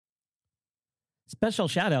Special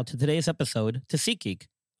shout out to today's episode to SeatGeek.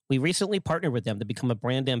 We recently partnered with them to become a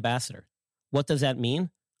brand ambassador. What does that mean?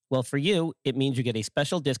 Well, for you, it means you get a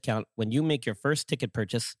special discount when you make your first ticket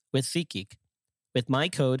purchase with SeatGeek. With my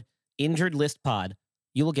code, InjuredListPod,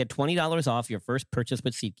 you will get $20 off your first purchase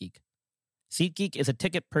with SeatGeek. SeatGeek is a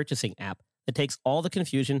ticket purchasing app that takes all the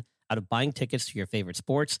confusion out of buying tickets to your favorite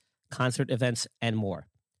sports, concert events, and more.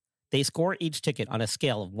 They score each ticket on a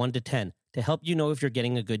scale of 1 to 10 to help you know if you're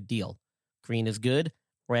getting a good deal. Green is good,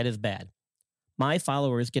 red is bad. My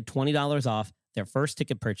followers get $20 off their first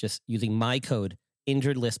ticket purchase using my code,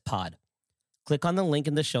 InjuredListPod. Click on the link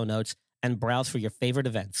in the show notes and browse for your favorite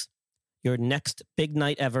events. Your next big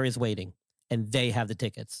night ever is waiting, and they have the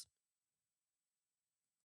tickets.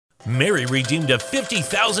 Mary redeemed a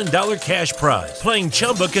 $50,000 cash prize playing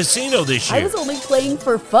Chumba Casino this year. I was only playing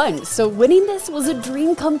for fun, so winning this was a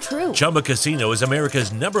dream come true. Chumba Casino is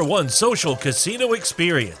America's #1 social casino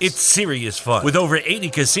experience. It's serious fun. With over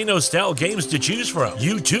 80 casino-style games to choose from,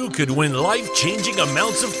 you too could win life-changing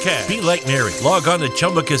amounts of cash. Be like Mary. Log on to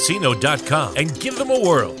ChumbaCasino.com and give them a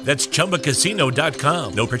whirl. That's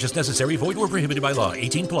ChumbaCasino.com. No purchase necessary. Void where prohibited by law.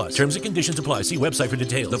 18 plus. Terms and conditions apply. See website for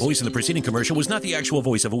details. The voice in the preceding commercial was not the actual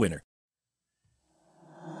voice of a winner.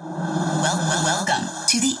 Welcome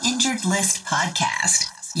to the Injured List Podcast,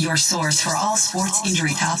 your source for all sports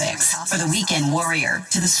injury topics. For the weekend warrior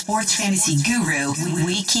to the sports fantasy guru,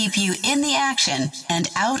 we keep you in the action and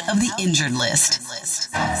out of the injured list.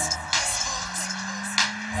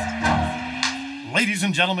 Ladies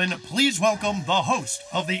and gentlemen, please welcome the host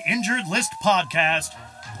of the Injured List Podcast,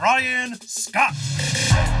 Brian Scott.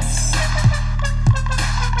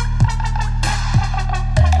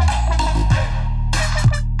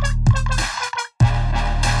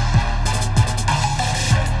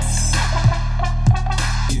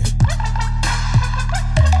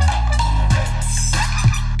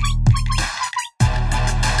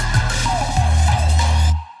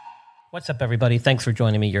 What's up, everybody? Thanks for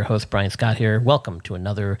joining me. Your host, Brian Scott here. Welcome to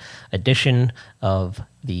another edition of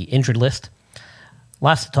the Injured List.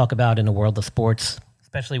 Lots to talk about in the world of sports,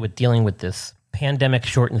 especially with dealing with this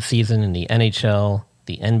pandemic-shortened season in the NHL,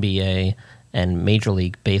 the NBA, and Major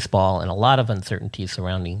League Baseball, and a lot of uncertainty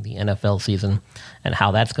surrounding the NFL season and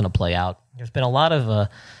how that's going to play out. There's been a lot of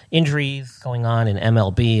injuries going on in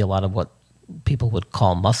MLB, a lot of what people would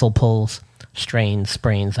call muscle pulls, strains,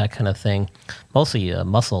 sprains, that kind of thing. Mostly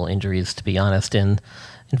muscle injuries, to be honest. And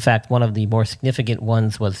in fact, one of the more significant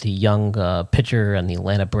ones was the young pitcher on the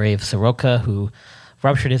Atlanta Braves, Soroka, who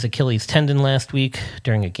ruptured his Achilles tendon last week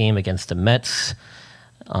during a game against the Mets,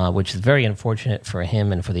 which is very unfortunate for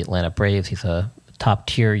him and for the Atlanta Braves. He's a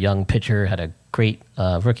top-tier young pitcher, had a great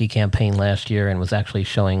rookie campaign last year, and was actually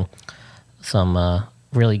showing some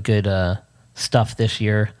really good stuff this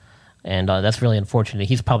year. And that's really unfortunate.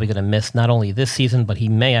 He's probably going to miss not only this season, but he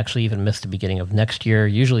may actually even miss the beginning of next year.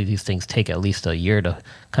 Usually these things take at least a year to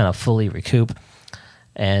kind of fully recoup.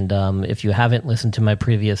 And if you haven't listened to my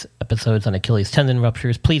previous episodes on Achilles tendon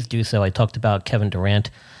ruptures, please do so. I talked about Kevin Durant,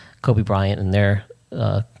 Kobe Bryant, and their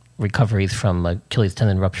recoveries from Achilles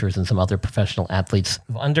tendon ruptures, and some other professional athletes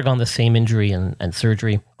who've undergone the same injury and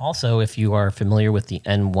surgery. Also, if you are familiar with the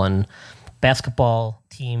N1 basketball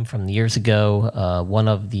team from years ago, one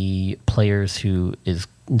of the players who is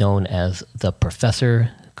known as the Professor,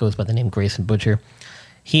 goes by the name Grayson Butcher.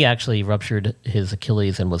 He actually ruptured his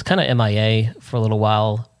Achilles and was kind of MIA for a little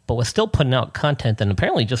while, but was still putting out content, and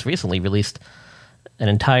apparently just recently released an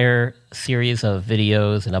entire series of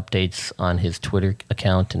videos and updates on his Twitter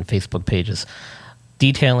account and Facebook pages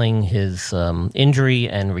detailing his injury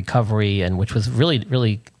and recovery, and which was really,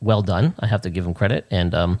 really well done. I have to give him credit.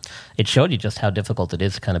 And it showed you just how difficult it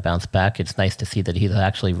is to kind of bounce back. It's nice to see that he's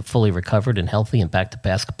actually fully recovered and healthy and back to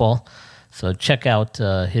basketball. So check out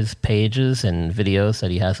his pages and videos that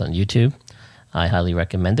he has on YouTube. I highly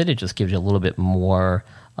recommend it. It just gives you a little bit more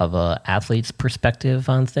of an athlete's perspective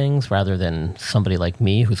on things rather than somebody like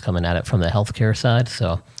me who's coming at it from the healthcare side.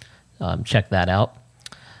 So check that out.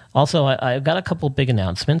 Also, I've got a couple big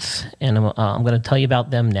announcements, and I'm going to tell you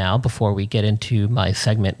about them now before we get into my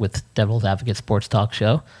segment with Devil's Advocate Sports Talk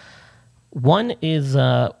Show. One is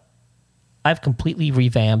I've completely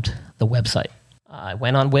revamped the website. I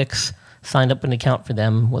went on Wix, signed up an account for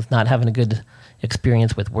them, was not having a good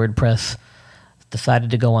experience with WordPress, decided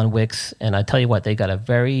to go on Wix, and I tell you what, they got a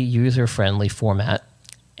very user-friendly format,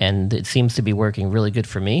 and it seems to be working really good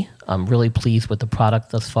for me. I'm really pleased with the product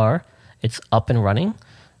thus far. It's up and running.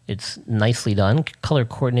 It's nicely done, color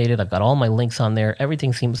coordinated. I've got all my links on there.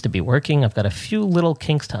 Everything seems to be working. I've got a few little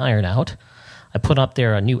kinks to iron out. I put up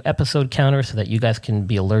there a new episode counter so that you guys can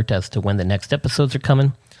be alert as to when the next episodes are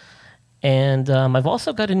coming. And I've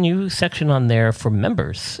also got a new section on there for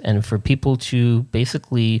members and for people to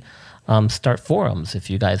basically start forums. If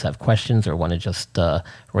you guys have questions or want to just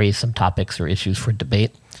raise some topics or issues for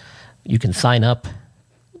debate, you can sign up,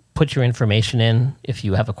 put your information in. If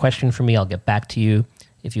you have a question for me, I'll get back to you.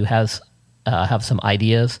 If you have some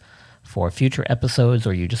ideas for future episodes,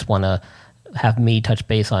 or you just want to have me touch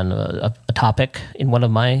base on a topic in one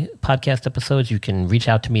of my podcast episodes, you can reach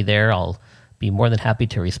out to me there. I'll be more than happy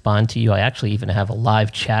to respond to you. I actually even have a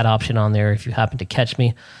live chat option on there. If you happen to catch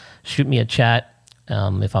me, shoot me a chat.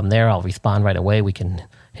 If I'm there, I'll respond right away. We can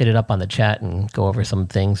hit it up on the chat and go over some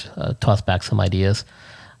things, toss around some ideas,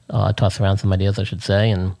 I should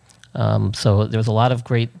say. And so there's a lot of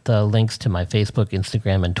great links to my Facebook,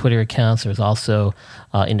 Instagram, and Twitter accounts. There's also,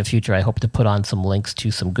 in the future, I hope to put on some links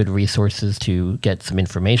to some good resources to get some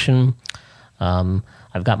information.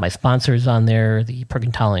 I've got my sponsors on there, the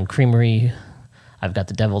Percantile and Creamery. I've got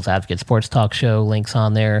the Devil's Advocate Sports Talk Show links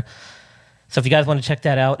on there. So if you guys want to check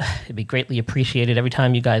that out, it'd be greatly appreciated. Every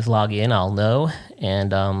time you guys log in, I'll know.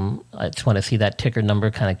 And I just want to see that ticker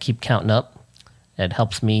number kind of keep counting up. It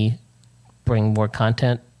helps me bring more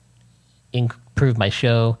content, improve my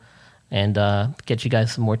show, and get you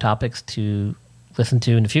guys some more topics to listen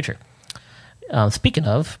to in the future. Speaking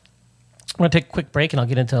of, I'm going to take a quick break, and I'll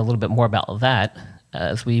get into a little bit more about that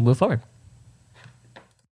as we move forward.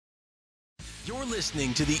 You're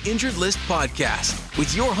listening to the Injured List Podcast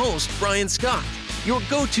with your host, Brian Scott, your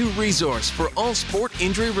go-to resource for all sport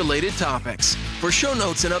injury-related topics. For show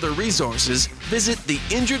notes and other resources, visit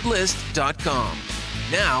theinjuredlist.com.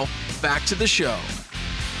 Now, back to the show.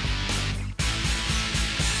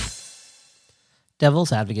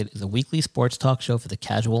 Devil's Advocate is a weekly sports talk show for the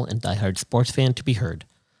casual and diehard sports fan to be heard.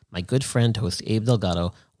 My good friend, host Abe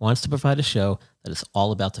Delgado, wants to provide a show that is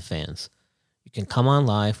all about the fans. You can come on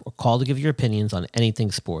live or call to give your opinions on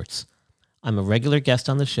anything sports. I'm a regular guest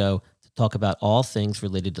on the show to talk about all things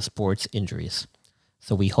related to sports injuries.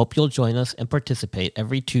 So we hope you'll join us and participate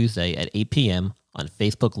every Tuesday at 8 p.m. on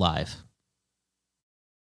Facebook Live.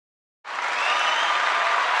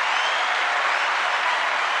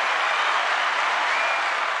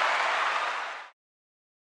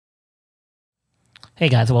 Hey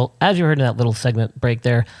guys, well, as you heard in that little segment break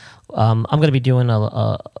there, I'm going to be doing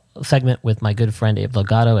a segment with my good friend Abe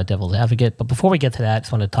Delgado at Devil's Advocate. But before we get to that, I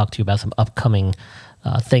just want to talk to you about some upcoming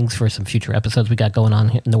things for some future episodes we got going on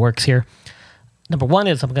in the works here. Number one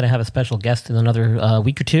is I'm going to have a special guest in another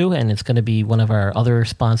week or two, and it's going to be one of our other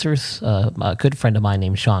sponsors, a good friend of mine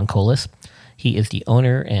named Sean Colas. He is the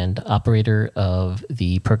owner and operator of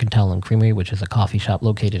the Percantile and Creamery, which is a coffee shop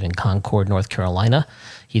located in Concord, North Carolina.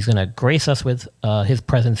 He's going to grace us with his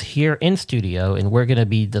presence here in studio, and we're going to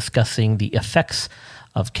be discussing the effects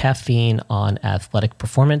of caffeine on athletic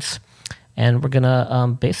performance. And we're going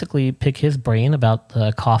to basically pick his brain about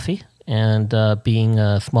coffee and being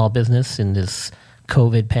a small business in this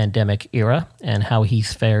COVID pandemic era and how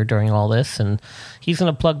he's fared during all this. And he's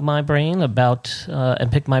going to plug my brain about and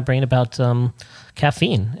pick my brain about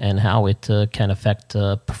caffeine and how it can affect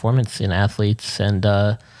performance in athletes and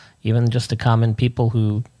even just the common people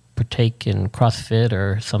who partake in CrossFit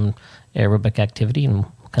or some aerobic activity. And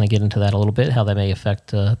we'll kind of get into that a little bit, how that may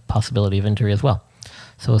affect possibility of injury as well.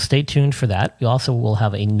 So stay tuned for that. We also will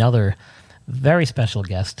have another very special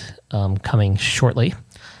guest coming shortly,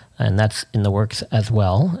 and that's in the works as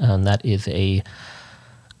well. And that is a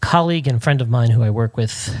colleague and friend of mine who I work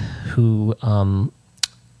with who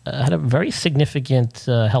had a very significant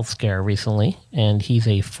health scare recently, and he's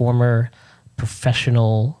a former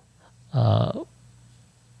professional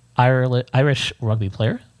Irish rugby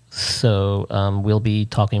player. So we'll be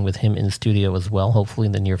talking with him in studio as well, hopefully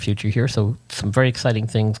in the near future here. So some very exciting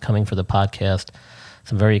things coming for the podcast,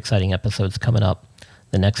 some very exciting episodes coming up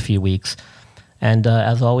the next few weeks. And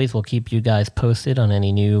as always, we'll keep you guys posted on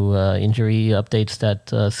any new injury updates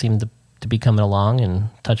that seem to be coming along and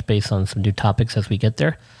touch base on some new topics as we get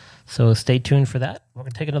there. So stay tuned for that. We're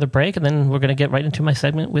going to take another break, and then we're going to get right into my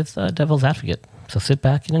segment with Devil's Advocate. So sit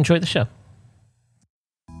back and enjoy the show.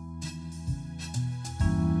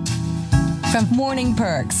 From morning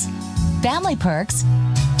perks, family perks,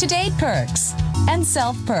 to date perks, and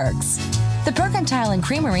self perks, the Percantile and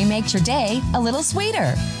Creamery makes your day a little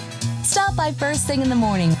sweeter. Stop by first thing in the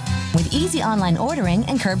morning with easy online ordering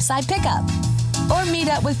and curbside pickup. Or meet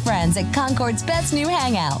up with friends at Concord's best new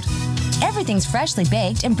hangout. Everything's freshly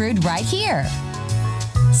baked and brewed right here.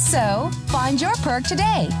 So, find your perk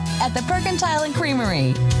today at the Percantile and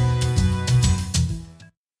Creamery.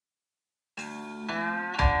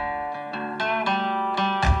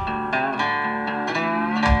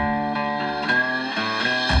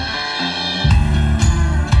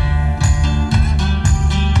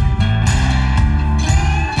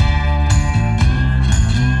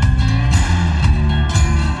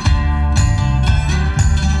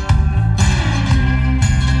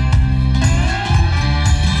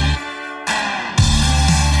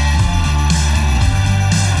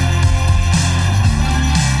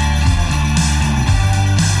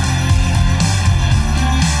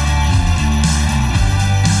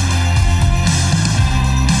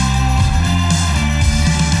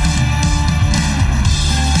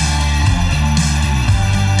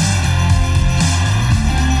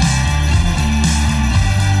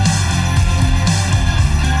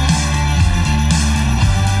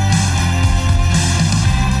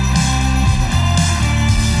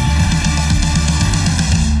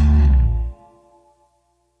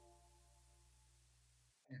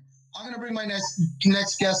 going to bring my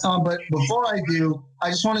next guest on, but before I do, I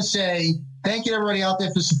just want to say thank you to everybody out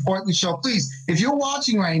there for supporting the show. Please, if you're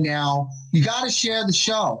watching right now, you got to share the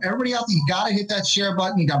show. Everybody out there, you got to hit that share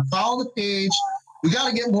button. You got to follow the page. We got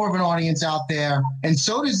to get more of an audience out there. And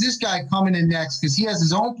so does this guy coming in next because he has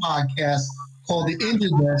his own podcast called The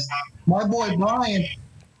Injured List. My boy, Brian,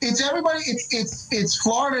 it's everybody. It's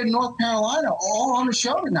Florida and North Carolina all on the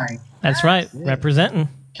show tonight. That's right. Representing.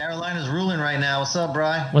 Carolina's ruling right now. What's up,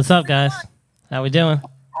 Brian? What's up, guys? How we doing?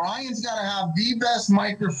 Brian's got to have the best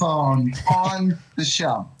microphone on the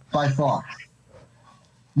show by far.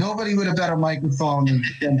 Nobody with a better microphone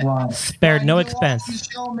than Brian. Spared Brian, no expense. The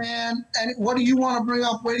show, man. And what do you want to bring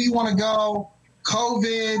up? Where do you want to go?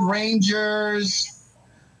 COVID, Rangers,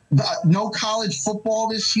 no college football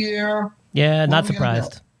this year. Yeah, not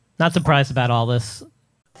surprised. Not surprised about all this.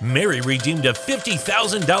 Mary redeemed a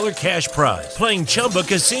 $50,000 cash prize playing Chumba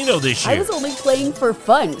Casino this year. I was only playing for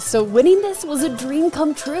fun, so winning this was a dream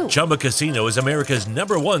come true. Chumba Casino is America's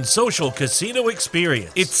 #1 social casino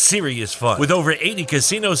experience. It's serious fun. With over 80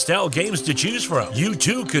 casino-style games to choose from, you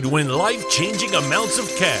too could win life-changing amounts of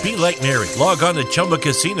cash. Be like Mary. Log on to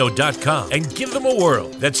ChumbaCasino.com and give them a whirl.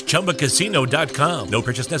 That's ChumbaCasino.com. No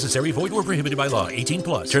purchase necessary. Void or prohibited by law.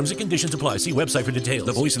 18+. Terms and conditions apply. See website for details.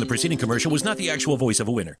 The voice in the preceding commercial was not the actual voice of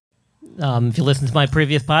a winner. If you listen to my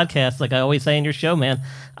previous podcast, like I always say in your show, man,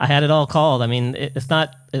 I had it all called. I mean, it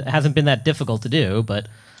hasn't been that difficult to do, but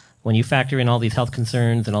when you factor in all these health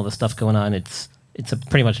concerns and all the stuff going on, it's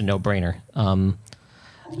pretty much a no-brainer.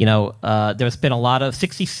 There's been a lot of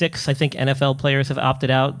 66, I think, NFL players have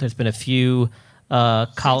opted out. There's been a few. Is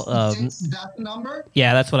that the number?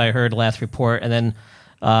 Yeah, that's what I heard last report, and then.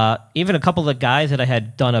 Even a couple of the guys that I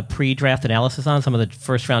had done a pre-draft analysis on, some of the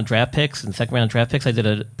first-round draft picks and second-round draft picks, I did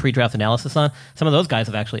a pre-draft analysis on. Some of those guys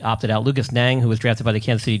have actually opted out. Lucas Nang, who was drafted by the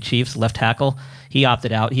Kansas City Chiefs, left tackle, he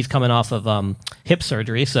opted out. He's coming off of hip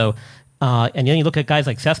surgery. So, and then you look at guys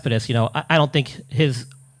like Cespedes. I don't think his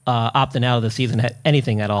opting out of the season had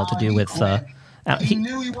anything at all to do with. He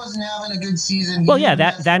knew he wasn't having a good season. Well, yeah,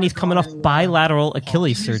 that and he's coming off bilateral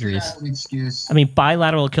Achilles surgeries. I mean,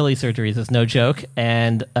 bilateral Achilles surgeries is no joke,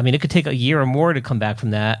 and I mean, it could take a year or more to come back from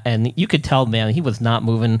that. And you could tell, man, he was not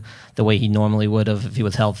moving the way he normally would have if he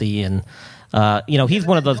was healthy. And he's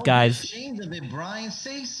one of those guys. Ashamed of it, Brian.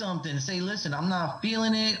 Say something. Say, listen, I'm not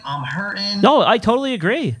feeling it. I'm hurting. No, I totally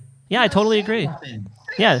agree. Yeah, I totally agree.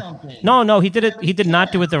 Yeah, no, he did it. He did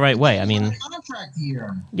not do it the right way. I mean, contract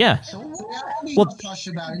year. Yeah. Well,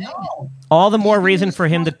 all the more reason for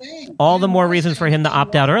him to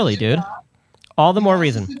opt out early, dude. All the more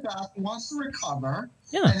reason. He wants to recover.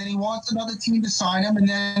 Yeah. And then he wants another team to sign him, and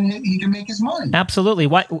then he can make his money. Absolutely.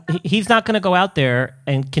 Why he's not going to go out there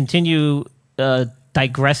and continue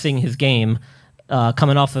digressing his game.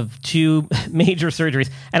 Coming off of 2 major surgeries.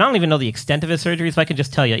 And I don't even know the extent of his surgeries, but I can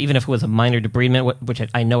just tell you, even if it was a minor debridement, which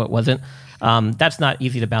I know it wasn't, that's not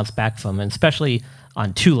easy to bounce back from, and especially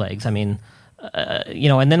on 2 legs. I mean,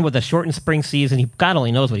 and then with a shortened spring season, God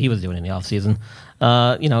only knows what he was doing in the offseason.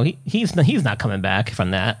 He's not coming back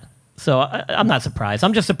from that. So I'm not surprised.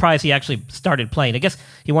 I'm just surprised he actually started playing. I guess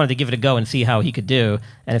he wanted to give it a go and see how he could do.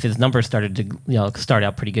 And if his numbers started to start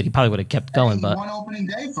out pretty good, he probably would have kept going. But one opening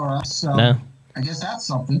day for us, so... No. I guess that's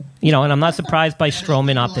something. And I'm not surprised by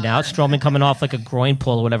Strowman opted out. Strowman coming off like a groin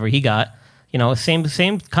pull or whatever he got.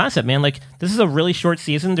 Same concept, man. Like, this is a really short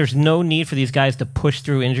season. There's no need for these guys to push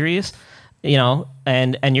through injuries, and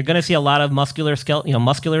you're going to see a lot of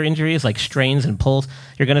muscular injuries like strains and pulls.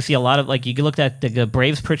 You're going to see a lot of, like, you looked at the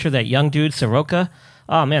Braves pitcher, that young dude, Soroka.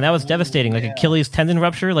 Oh, man, that was devastating. Like, Achilles tendon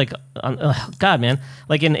rupture. Like, God, man.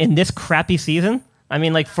 Like, in this crappy season, I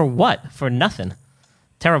mean, like, for what? For nothing.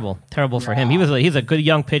 Terrible for him. He's a good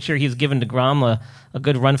young pitcher. He's given DeGrom a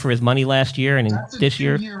good run for his money last year, and this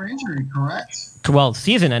year. That's a 2-year injury, correct? Well,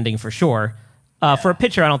 season-ending for sure. For a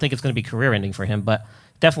pitcher, I don't think it's going to be career-ending for him, but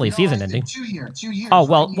definitely season-ending. 2 years. Oh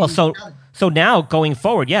well. So now going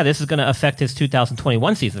forward, yeah, this is going to affect his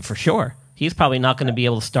 2021 season for sure. He's probably not going to be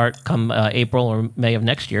able to start come April or May of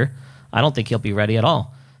next year. I don't think he'll be ready at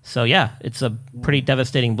all. So yeah, it's a pretty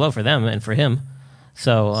devastating blow for them and for him.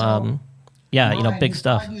 So yeah, Brian, big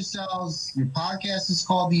stuff. Your podcast is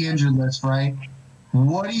called The Injured List, right?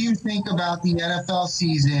 What do you think about the NFL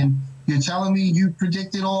season? You're telling me you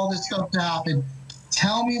predicted all this stuff to happen.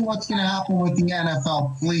 Tell me what's going to happen with the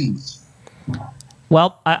NFL, please.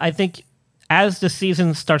 Well, I think as the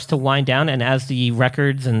season starts to wind down and as the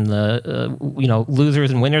records and the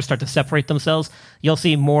losers and winners start to separate themselves, you'll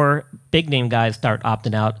see more big-name guys start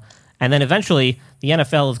opting out. And then eventually the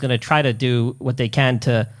NFL is going to try to do what they can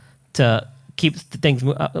to keeps the things.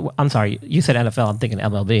 I'm sorry, you said NFL. I'm thinking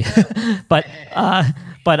MLB, but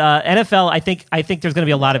NFL. I think there's going to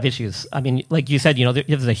be a lot of issues. I mean, like you said,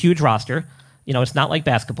 there's a huge roster. It's not like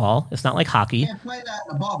basketball. It's not like hockey. You can't play that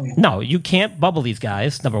in a bubble. No, you can't bubble these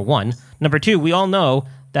guys. Number one. Number two, we all know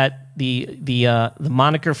that the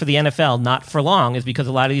moniker for the NFL, not for long, is because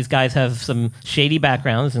a lot of these guys have some shady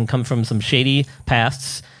backgrounds and come from some shady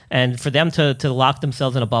pasts. And for them to lock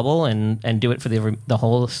themselves in a bubble and do it for the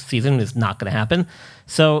whole season is not going to happen.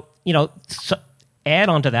 So, add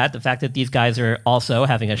on to that the fact that these guys are also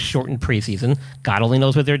having a shortened preseason. God only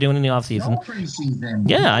knows what they're doing in the offseason. No preseason.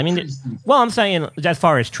 Yeah, I mean, I'm saying as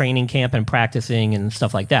far as training camp and practicing and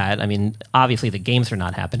stuff like that, I mean, obviously the games are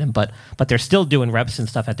not happening, but they're still doing reps and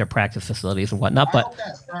stuff at their practice facilities and whatnot. I hope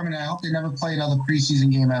that's permanent. I hope they never play another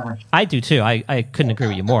preseason game ever. I do too. I couldn't agree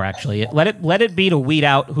with you more, actually. Let it be to weed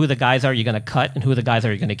out who the guys are you're going to cut and who the guys are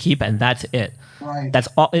you're going to keep, and that's it. Right. That's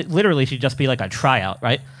all. It literally should just be like a tryout,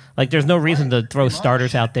 right? Like, there's no reason to throw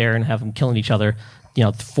starters out there and have them killing each other,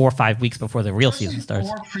 4 or 5 weeks before the real season starts.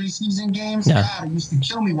 4 preseason games? Yeah. God, it used to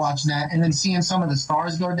kill me watching that, and then seeing some of the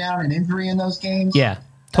stars go down and injury in those games. Yeah,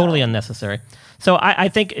 totally unnecessary. So I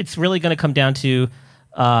think it's really going to come down to,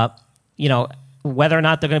 whether or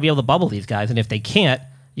not they're going to be able to bubble these guys. And if they can't,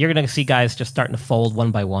 you're going to see guys just starting to fold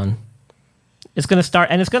one by one. It's going to start,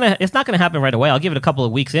 and it's not going to happen right away. I'll give it a couple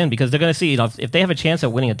of weeks in because they're going to see, if they have a chance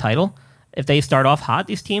at winning a title, if they start off hot,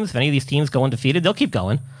 these teams, if any of these teams go undefeated, they'll keep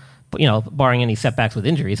going, but barring any setbacks with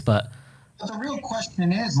injuries. But the real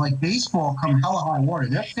question is, like baseball, come hella high water.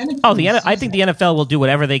 They're finishing. I think the NFL will do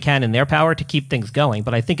whatever they can in their power to keep things going.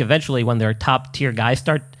 But I think eventually, when their top tier guys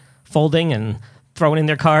start folding and throwing in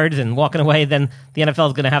their cards and walking away, then the NFL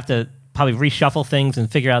is going to have to probably reshuffle things and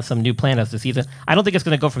figure out some new plan as the season. I don't think it's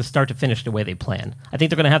going to go from start to finish the way they plan. I think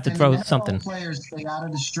they're going to have to throw something. Players stay out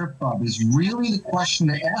of the strip club is really the question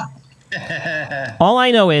to ask. All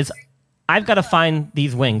I know is I've got to find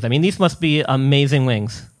these wings. I mean, these must be amazing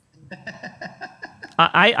wings.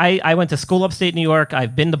 I went to school upstate New York.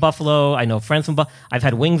 I've been to Buffalo. I know friends from Buffalo. I've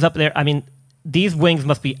had wings up there. I mean, these wings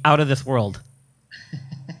must be out of this world.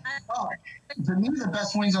 For me, the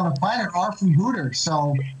best wings on the planet are from Hooters,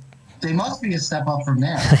 so they must be a step up from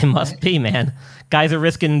there. They must be, man. Guys are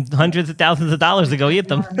risking hundreds of thousands of dollars to go eat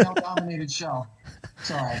them. We're a male-dominated show.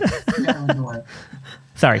 Sorry. You gotta enjoy it.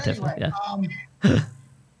 Sorry, anyway, Tiffany. Yeah.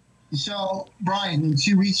 So, Brian, in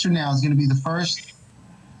 2 weeks from now is going to be the first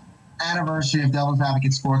anniversary of Devil's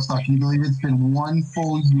Advocate Sports Talk. Can you believe it's been 1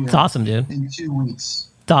 full year? It's awesome, dude. In 2 weeks.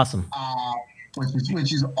 It's awesome.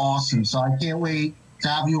 Which is awesome. So I can't wait to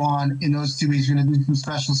have you on in those 2 weeks. We're going to do some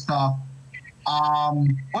special stuff.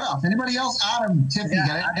 What else? Anybody else? Adam, Tiffany.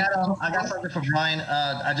 Yeah, I got something for Brian.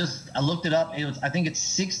 I looked it up. I think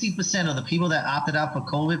it's 60% of the people that opted out for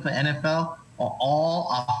COVID for NFL are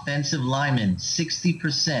all offensive linemen.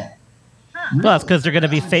 60%. Well, that's because they're going to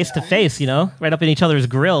be face to face, right up in each other's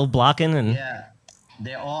grill, blocking and. Yeah,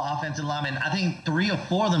 they're all offensive linemen. I think 3 or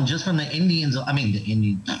 4 of them just from the Indians. I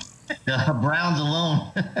mean, the Browns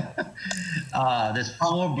alone. There's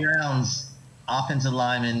 4 Browns offensive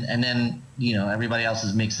linemen, and then everybody else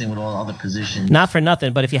is mixed in with all other positions. Not for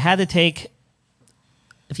nothing, but if you had to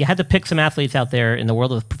pick some athletes out there in the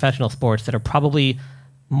world of professional sports that are probably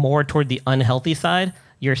more toward the unhealthy side,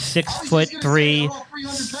 you're 6'3", 6'2",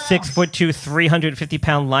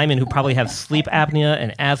 350-pound linemen who probably have sleep apnea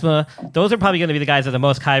and asthma. Those are probably going to be the guys that are the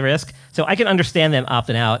most high risk. So I can understand them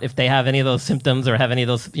opting out if they have any of those symptoms or have any of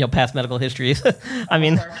those past medical histories. I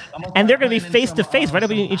mean, and they're going to be face to face right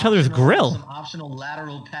up in each other's grill. Some optional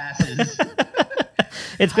lateral passes.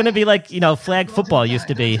 It's going to be like flag football used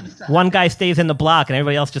to be. One guy stays in the block and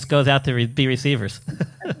everybody else just goes out to be receivers.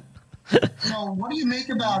 So what do you make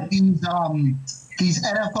about these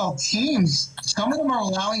NFL teams? Some of them are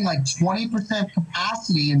allowing like 20%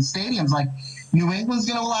 capacity in stadiums. Like New England's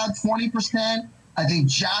going to allow 20%. I think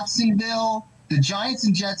Jacksonville, the Giants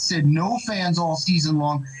and Jets said no fans all season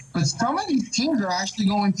long. But some of these teams are actually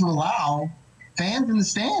going to allow fans in the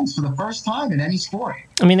stands for the first time in any sport.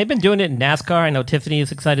 I mean, they've been doing it in NASCAR. I know Tiffany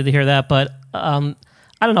is excited to hear that. But I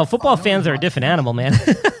don't know. Football fans are a different animal, man.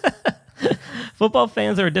 Football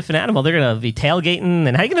fans are a different animal. They're going to be tailgating.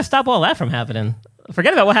 And how are you going to stop all that from happening?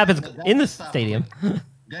 Forget about what happens in the stadium. Go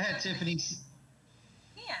ahead, Tiffany.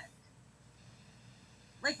 Yeah.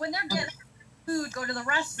 Like when they're getting food, go to the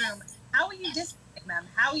restroom. How are you distancing them?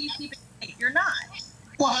 How are you keeping it safe? You're not.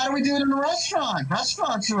 Well, how do we do it in a restaurant?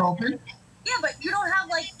 Restaurants are open. Yeah, but you don't have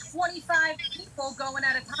like 25 people going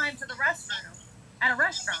at a time to the restroom at a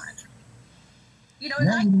restaurant. Yeah.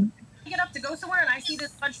 I get up to go somewhere and I see this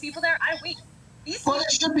bunch of people there. I wait. Well, there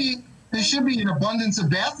should be There should be an abundance of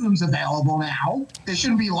bathrooms available now. There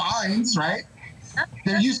shouldn't be lines, right?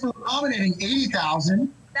 They're used to accommodating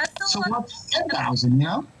 80,000. That's so what's 10,000, you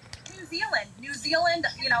know? New Zealand,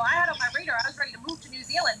 you know, I had on my radar, I was ready to move to New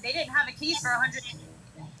Zealand. They didn't have a case for 100.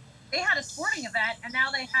 They had a sporting event, and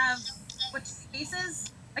now they have, what,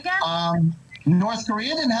 cases again? North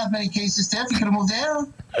Korea didn't have many cases, Steph. You could have moved there.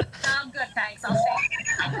 I'm good, thanks. I'll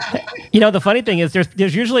stay. You know, the funny thing is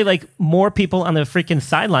there's usually like more people on the freaking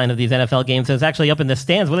sideline of these NFL games than is actually up in the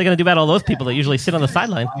stands. What are they going to do about all those people that usually sit on the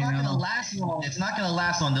sideline? It's not going to last long. It's not going to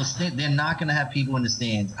last long. They're not going to have people in the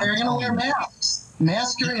stands. They're going to wear masks.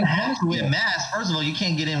 Masking with masks. First of all, you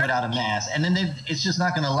can't get in without a mask, and then it's just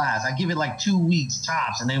not going to last. I give it like 2 weeks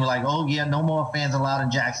tops, and they were like, "Oh yeah, no more fans allowed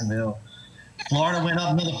in Jacksonville." Florida went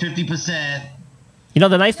up another 50%. You know,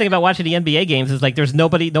 the nice thing about watching the NBA games is like there's no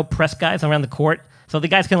press guys around the court, so the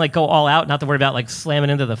guys can like go all out, not to worry about like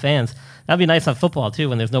slamming into the fans. That'd be nice on football too,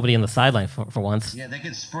 when there's nobody in the sideline for once. Yeah, they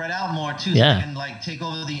could spread out more too. Yeah. So they can like take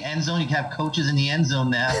over the end zone. You can have coaches in the end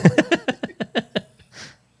zone now.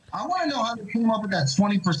 I want to know how they came up with that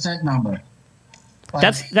 20% number.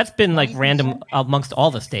 Like, that's been like random amongst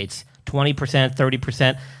all the states. 20%,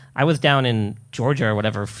 30%. I was down in Georgia or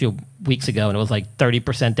whatever a few weeks ago, and it was like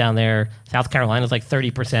 30% down there. South Carolina was like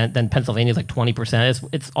 30%. Then Pennsylvania's like 20%.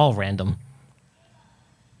 It's all random.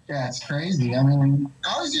 Yeah, it's crazy. I mean,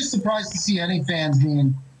 I was just surprised to see any fans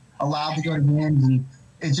being allowed to go to games. And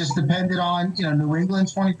it just depended on, you know, New England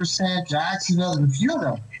 20%, Jacksonville, and a few of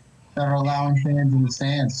them that are allowing fans in the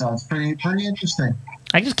stands. So it's pretty interesting.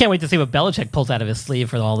 I just can't wait to see what Belichick pulls out of his sleeve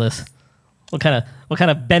for all this. What kind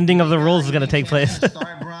of bending of the rules is going to take place?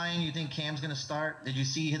 Start, Brian? You think Cam's going to start? Did you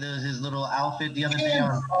see his little outfit the other day?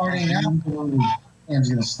 Cam's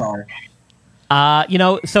going to start. You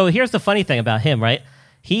know, so here's the funny thing about him, right?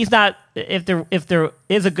 He's not. If there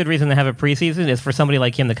is a good reason to have a preseason, is for somebody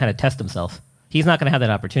like him to kind of test himself. He's not going to have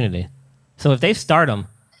that opportunity. So if they start him,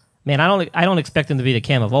 man, I don't expect him to be the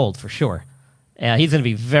Cam of old for sure. Yeah, he's going to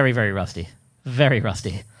be very, very rusty, very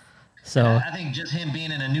rusty. So I think just him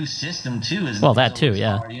being in a new system too is that too,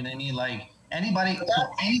 yeah. Hard, you know what I mean? Like any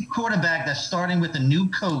quarterback that's starting with a new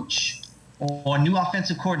coach or new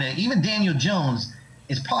offensive coordinator, even Daniel Jones,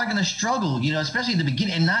 is probably going to struggle. You know, especially at the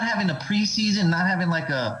beginning and not having a preseason, not having like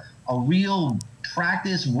a real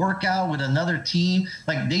practice workout with another team.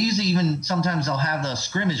 Like they usually even sometimes they'll have the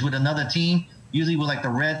scrimmage with another team, usually with like the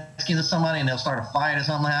Redskins or somebody, and they'll start a fight or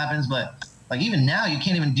something happens, but. Like, even now, you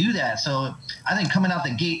can't even do that. So, I think coming out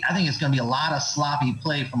the gate, I think it's going to be a lot of sloppy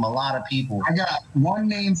play from a lot of people. I got one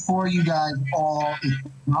name for you guys all. It's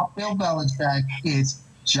not Bill Belichick. It's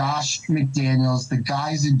Josh McDaniels. The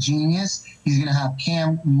guy's a genius. He's going to have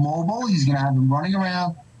Cam mobile. He's going to have him running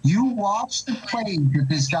around. You watch the plays that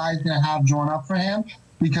this guy's going to have drawn up for him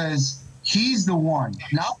because he's the one,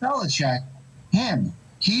 not Belichick, him.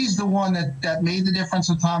 He's the one that made the difference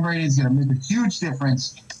with Tom Brady. He's going to make a huge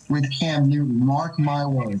difference with Cam Newton. Mark my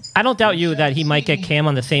words. I don't doubt you that he might get Cam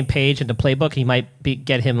on the same page in the playbook. He might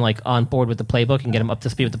get him like on board with the playbook and get him up to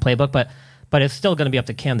speed with the playbook. But it's still going to be up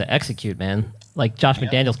to Cam to execute, man. Like Josh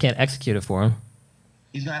McDaniels can't execute it for him.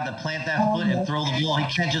 He's going to have to plant that foot and throw the ball.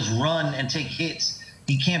 He can't just run and take hits.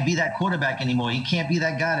 He can't be that quarterback anymore. He can't be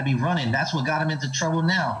that guy to be running. That's what got him into trouble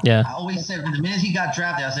now. Yeah. I always said from the minute he got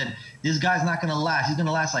drafted, I said, this guy's not going to last. He's going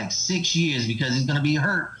to last like 6 years because he's going to be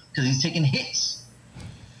hurt because he's taking hits.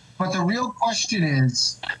 But the real question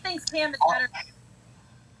is, I think Cam is better.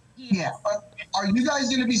 Yeah, are you guys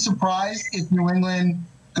going to be surprised if New England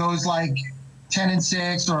goes like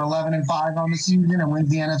 10-6 or 11-5 on the season and wins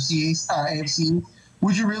the AFC?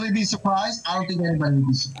 Would you really be surprised? I don't think anybody would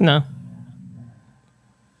be surprised. No.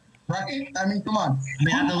 Right? I mean, come on. I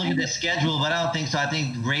mean, I have to look at the schedule, but I don't think so. I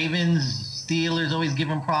think Ravens, Steelers always give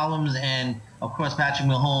them problems, and of course Patrick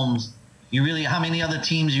Mahomes. How many other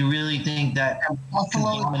teams you really think that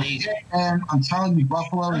Buffalo? I'm telling you,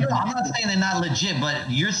 Buffalo. No, I'm not saying they're not legit, but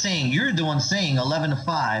you're the one saying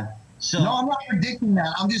 11-5. So no, I'm not predicting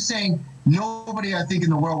that. I'm just saying nobody, I think, in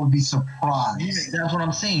the world would be surprised. That's what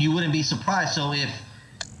I'm saying. You wouldn't be surprised. So if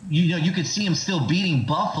you could see them still beating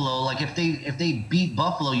Buffalo. Like if they beat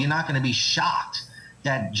Buffalo, you're not going to be shocked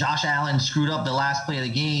that Josh Allen screwed up the last play of the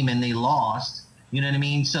game and they lost. You know what I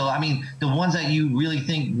mean? So, I mean, the ones that you really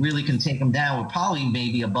think really can take them down would probably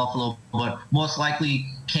maybe a Buffalo, but most likely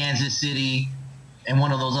Kansas City and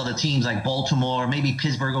one of those other teams like Baltimore, maybe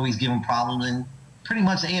Pittsburgh always give them problems. And pretty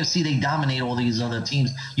much the AFC, they dominate all these other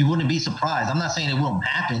teams. You wouldn't be surprised. I'm not saying it won't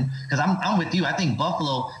happen because I'm with you. I think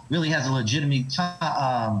Buffalo really has a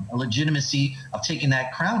legitimacy of taking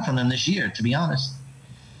that crown from them this year, to be honest.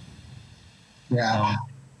 Yeah,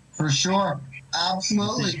 for sure.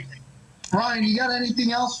 Absolutely. Brian, you got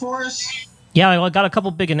anything else for us? Yeah, I got a couple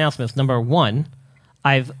big announcements. Number one,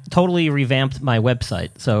 I've totally revamped my website.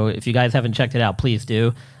 So if you guys haven't checked it out, please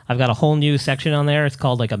do. I've got a whole new section on there. It's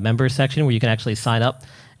called like a members section where you can actually sign up.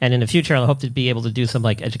 And in the future, I hope to be able to do some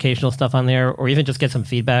like educational stuff on there, or even just get some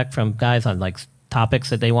feedback from guys on like topics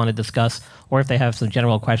that they want to discuss, or if they have some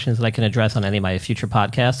general questions that I can address on any of my future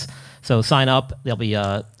podcasts. So sign up. They'll be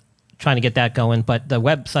trying to get that going. But the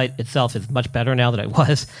website itself is much better now than it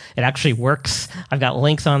was. It actually works. I've got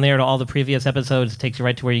links on there to all the previous episodes. It takes you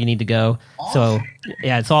right to where you need to go. So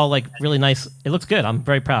yeah, it's all like really nice. It looks good. I'm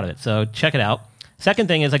very proud of it. So check it out. Second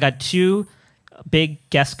thing is I got 2 big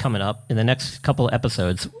guests coming up in the next couple of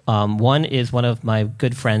episodes. One is one of my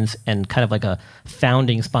good friends and kind of like a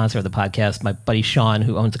founding sponsor of the podcast, my buddy Sean,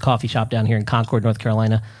 who owns a coffee shop down here in Concord, North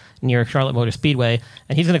Carolina, near Charlotte Motor Speedway.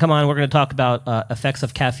 And he's going to come on. We're going to talk about effects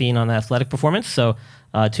of caffeine on athletic performance. So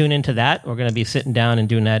tune into that. We're going to be sitting down and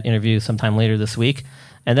doing that interview sometime later this week.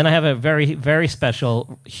 And then I have a very, very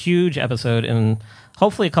special, huge episode in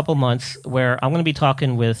hopefully a couple months where I'm going to be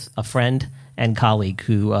talking with a friend and colleague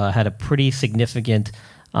who had a pretty significant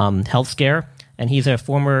health scare. And he's a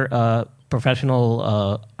former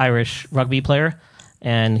professional Irish rugby player.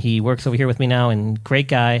 And he works over here with me now, and great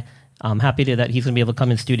guy. I'm happy that he's going to be able to come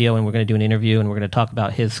in studio, and we're going to do an interview, and we're going to talk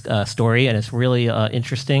about his story, and it's really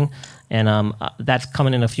interesting. And that's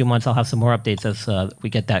coming in a few months. I'll have some more updates as we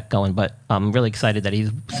get that going, but I'm really excited that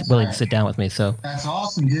he's willing to sit down with me. So that's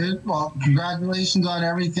awesome, dude. Well, congratulations on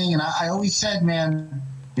everything. And I always said, man,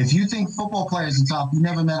 if you think football players are tough, you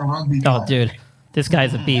never met a rugby player. Oh, dude, this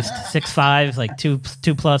guy's a beast. 6'5", like two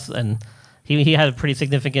plus, and he had a pretty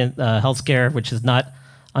significant health scare, which is not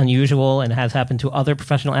unusual and has happened to other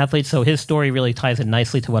professional athletes. So his story really ties in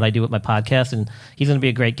nicely to what I do with my podcast, and he's going to be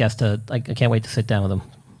a great guest. I can't wait to sit down with him.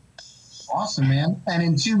 Awesome, man. And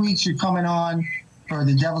in 2 weeks, you're coming on for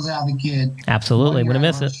the Devil's Advocate. Absolutely. I'm going to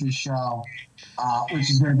miss it. Show, which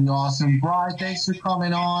is going to be awesome. Brian, thanks for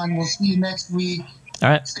coming on. We'll see you next week. All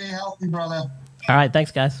right. Stay healthy, brother. All right.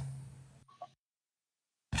 Thanks, guys.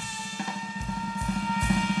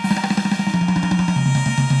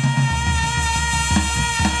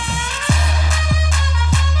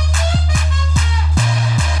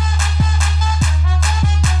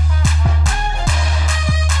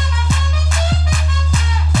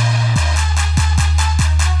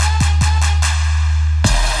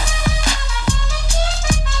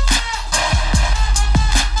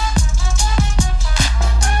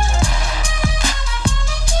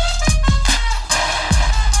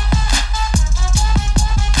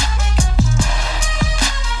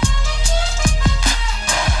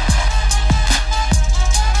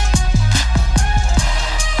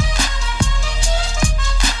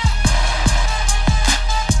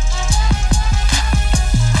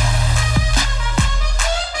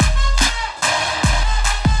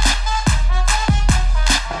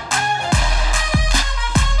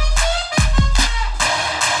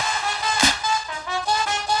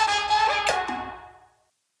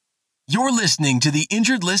 You're listening to the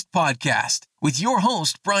Injured List Podcast with your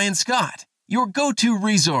host, Brian Scott, your go-to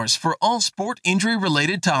resource for all sport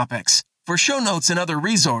injury-related topics. For show notes and other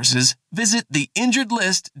resources, visit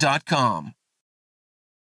theinjuredlist.com.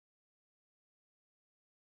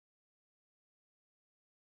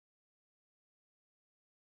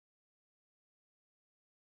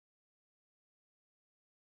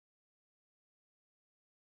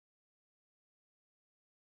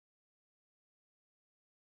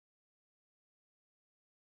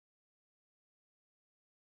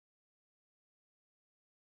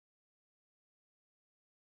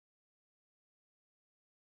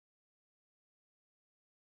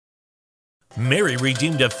 Mary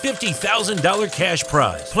redeemed a $50,000 cash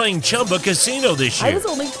prize playing Chumba Casino this year. I was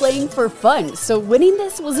only playing for fun, so winning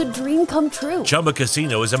this was a dream come true. Chumba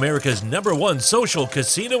Casino is America's #1 social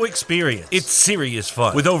casino experience. It's serious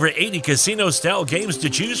fun. With over 80 casino-style games to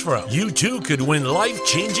choose from, you too could win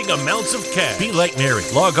life-changing amounts of cash. Be like Mary.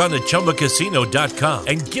 Log on to ChumbaCasino.com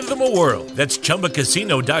and give them a whirl. That's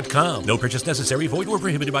ChumbaCasino.com. No purchase necessary. Void or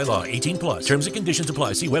prohibited by law. 18+. Terms and conditions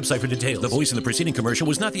apply. See website for details. The voice in the preceding commercial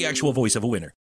was not the actual voice of a winner.